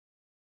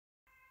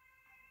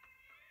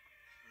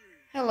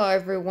Hello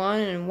everyone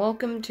and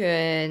welcome to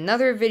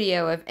another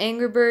video of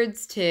Angry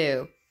Birds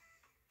 2.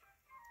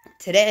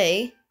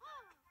 Today,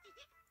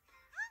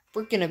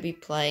 we're going to be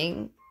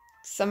playing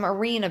some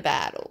arena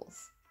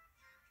battles.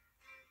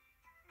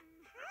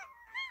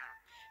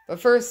 But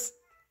first,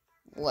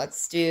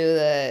 let's do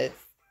the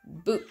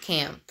boot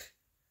camp.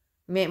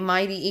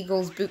 Mighty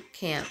Eagles boot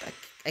camp.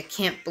 I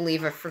can't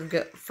believe I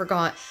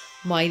forgot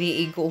Mighty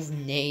Eagle's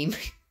name.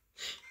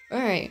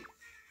 Alright.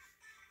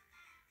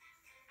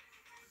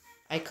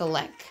 I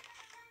collect.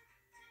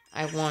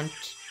 I want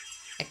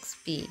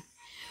XP.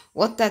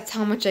 What? That's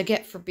how much I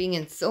get for being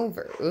in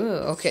silver. Ooh,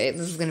 okay,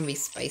 this is gonna be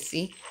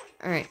spicy.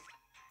 Alright.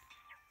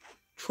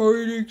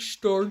 Training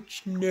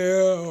starts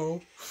now.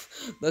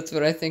 That's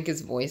what I think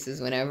his voice is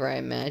whenever I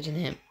imagine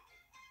him.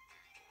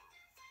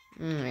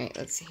 Alright,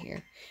 let's see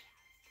here.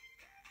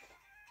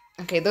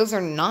 Okay, those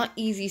are not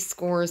easy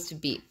scores to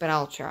beat, but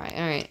I'll try.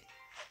 Alright.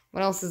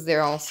 What else is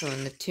there also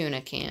in the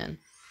tuna can?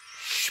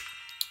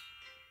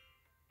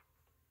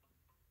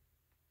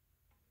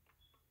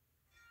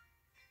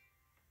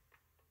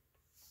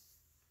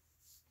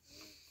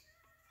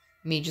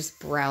 Me just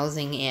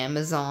browsing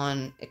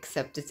Amazon,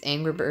 except it's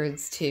Angry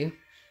Birds 2.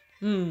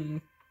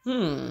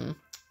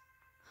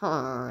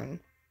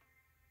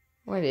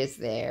 What is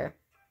there?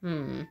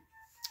 None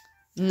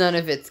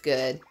of it's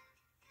good.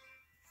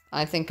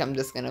 I think I'm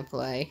just gonna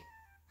play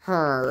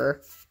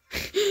her.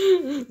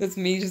 That's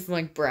me just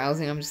like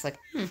browsing. I'm just like,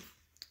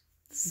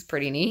 this is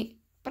pretty neat,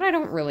 but I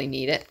don't really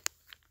need it.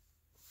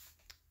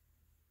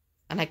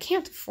 And I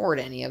can't afford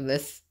any of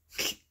this.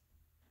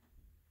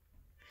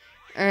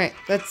 Alright,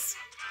 let's...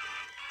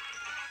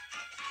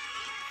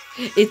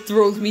 It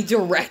throws me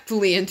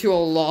directly into a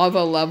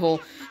lava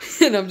level,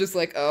 and I'm just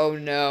like, oh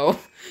no.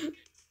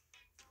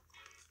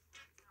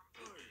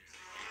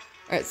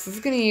 Alright, so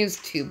it's gonna use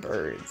 2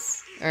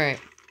 birds.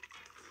 Alright.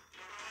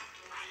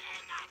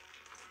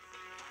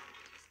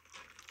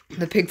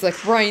 The pig's like,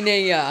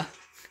 Rhinea.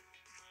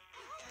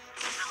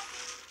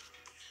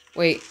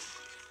 Wait.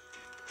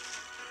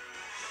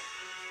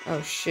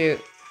 Oh,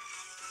 shoot.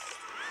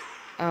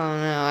 Oh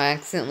no, I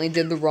accidentally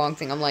did the wrong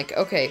thing. I'm like,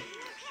 okay,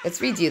 let's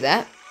redo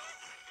that.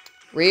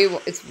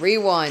 It's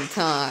rewind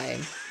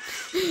time.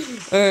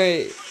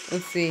 Alright,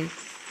 let's see.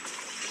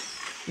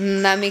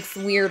 That makes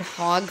the weird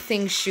hog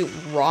thing shoot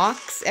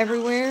rocks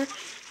everywhere,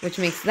 which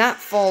makes that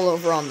fall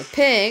over on the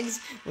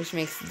pigs, which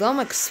makes them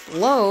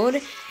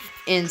explode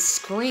and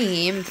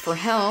scream for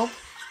help,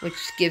 which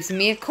gives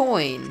me a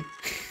coin.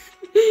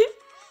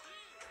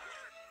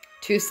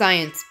 2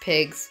 science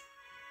pigs.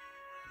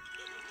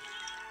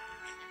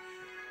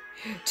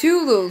 2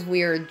 of those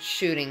weird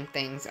shooting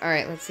things.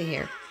 Alright, let's see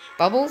here.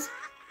 Bubbles?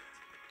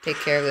 Take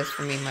care of this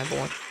for me, my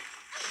boy.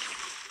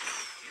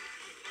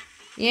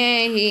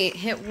 Yay, he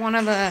hit one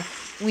of the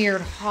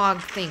weird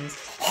hog things.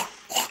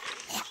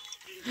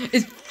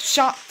 It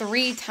shot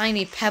 3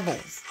 tiny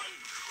pebbles.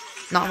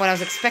 Not what I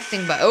was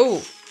expecting, but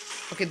oh!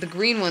 Okay, the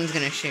green one's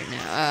gonna shoot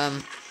now.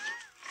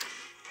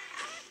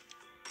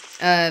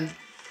 The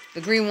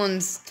green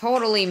one's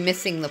totally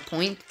missing the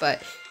point,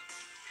 but...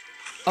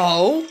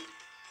 Oh?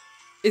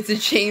 It's a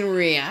chain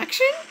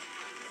reaction?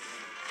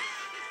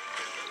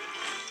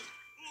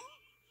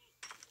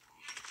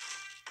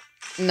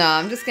 No,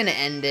 I'm just gonna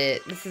end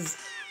it. This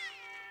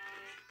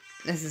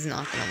is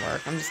not gonna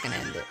work. I'm just gonna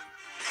end it.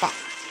 Pop.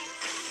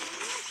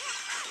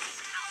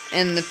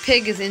 And the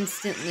pig is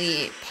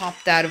instantly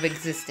popped out of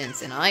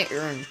existence, and I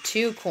earned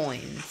 2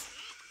 coins.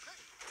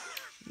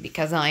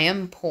 Because I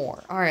am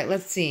poor. Alright,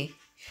 let's see.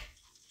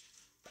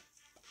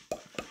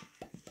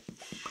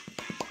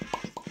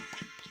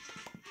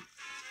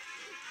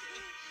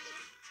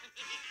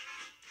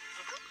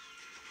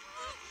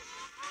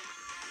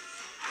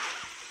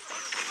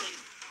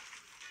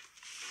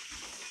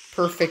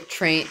 Perfect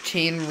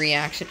chain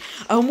reaction.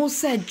 I almost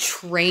said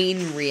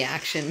train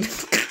reaction.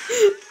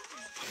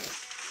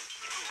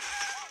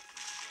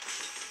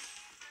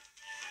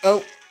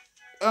 Oh.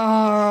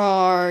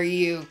 Are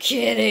you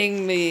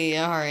kidding me?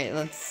 Alright,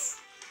 let's...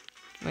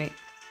 Wait.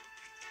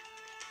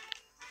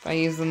 If I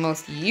use the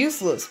most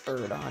useless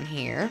bird on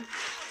here,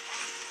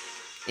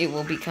 it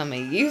will become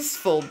a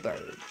useful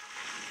bird.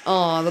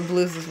 Oh, the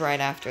blues is right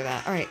after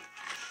that. Alright.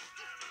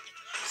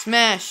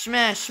 Smash,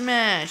 smash,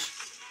 smash!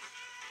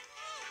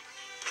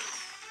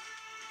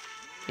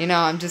 You know,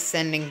 I'm just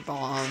sending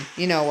bomb.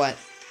 You know what?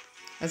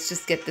 Let's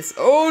just get this.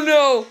 Oh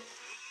no!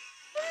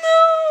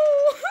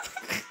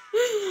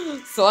 No!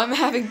 So I'm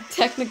having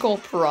technical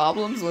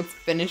problems with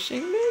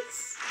finishing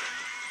this?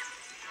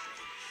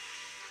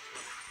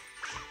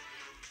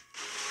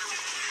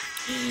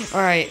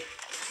 Alright.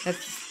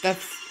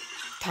 That's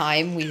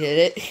time. We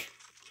did it.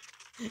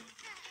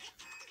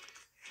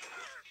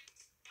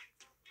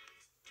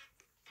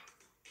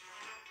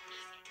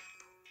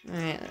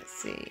 Alright, let's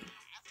see.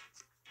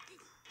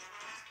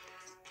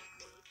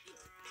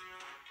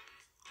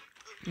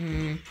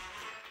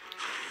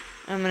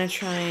 I'm gonna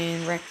try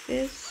and wreck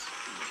this.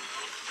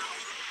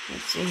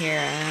 Let's see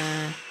here.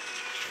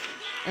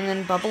 And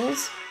then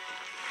bubbles.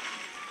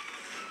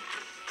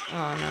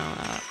 Oh no.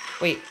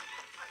 Wait.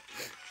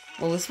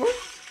 Will this work?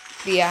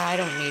 Yeah, I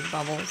don't need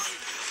bubbles.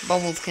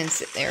 Bubbles can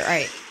sit there.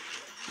 Alright.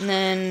 And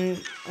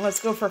then, let's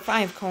go for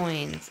 5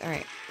 coins.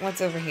 Alright,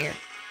 what's over here?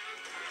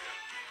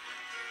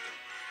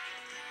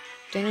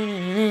 I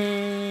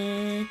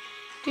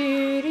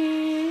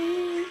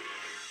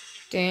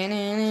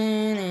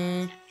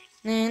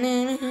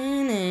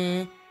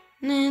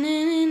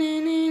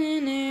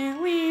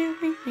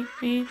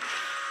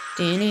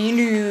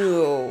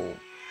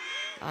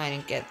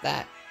didn't get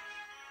that.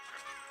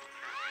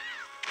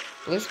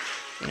 Bliss,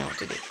 you know what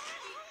to do.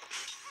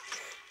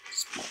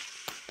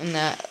 And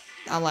that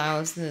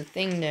allows the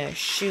thing to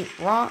shoot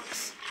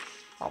rocks.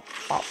 Pop,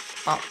 pop,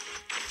 pop.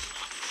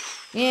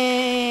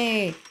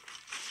 Yay!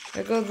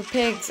 There go the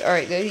pigs.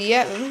 Alright,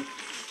 yeah.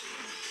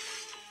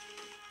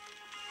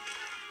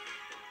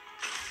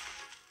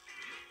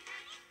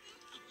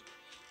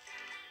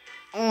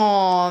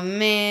 Aw,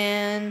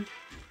 man.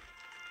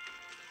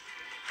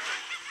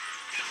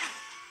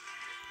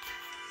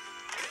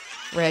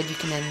 Red, you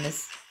can end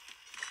this.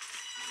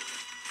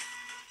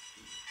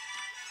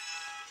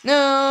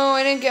 No,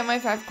 I didn't get my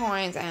 5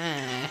 coins.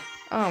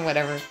 Oh,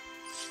 whatever.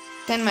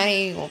 10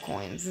 medieval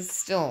coins. It's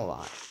still a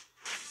lot.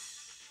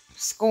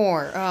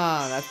 Score.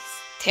 Oh, that's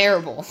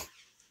terrible.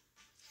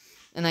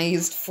 And I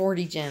used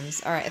 40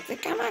 gems. Alright, I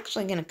think I'm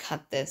actually gonna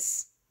cut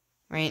this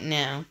right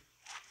now.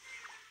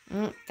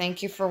 Well,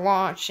 thank you for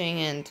watching,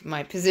 and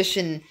my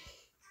position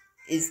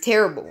is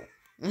terrible.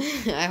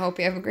 I hope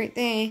you have a great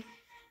day.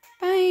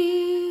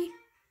 Bye!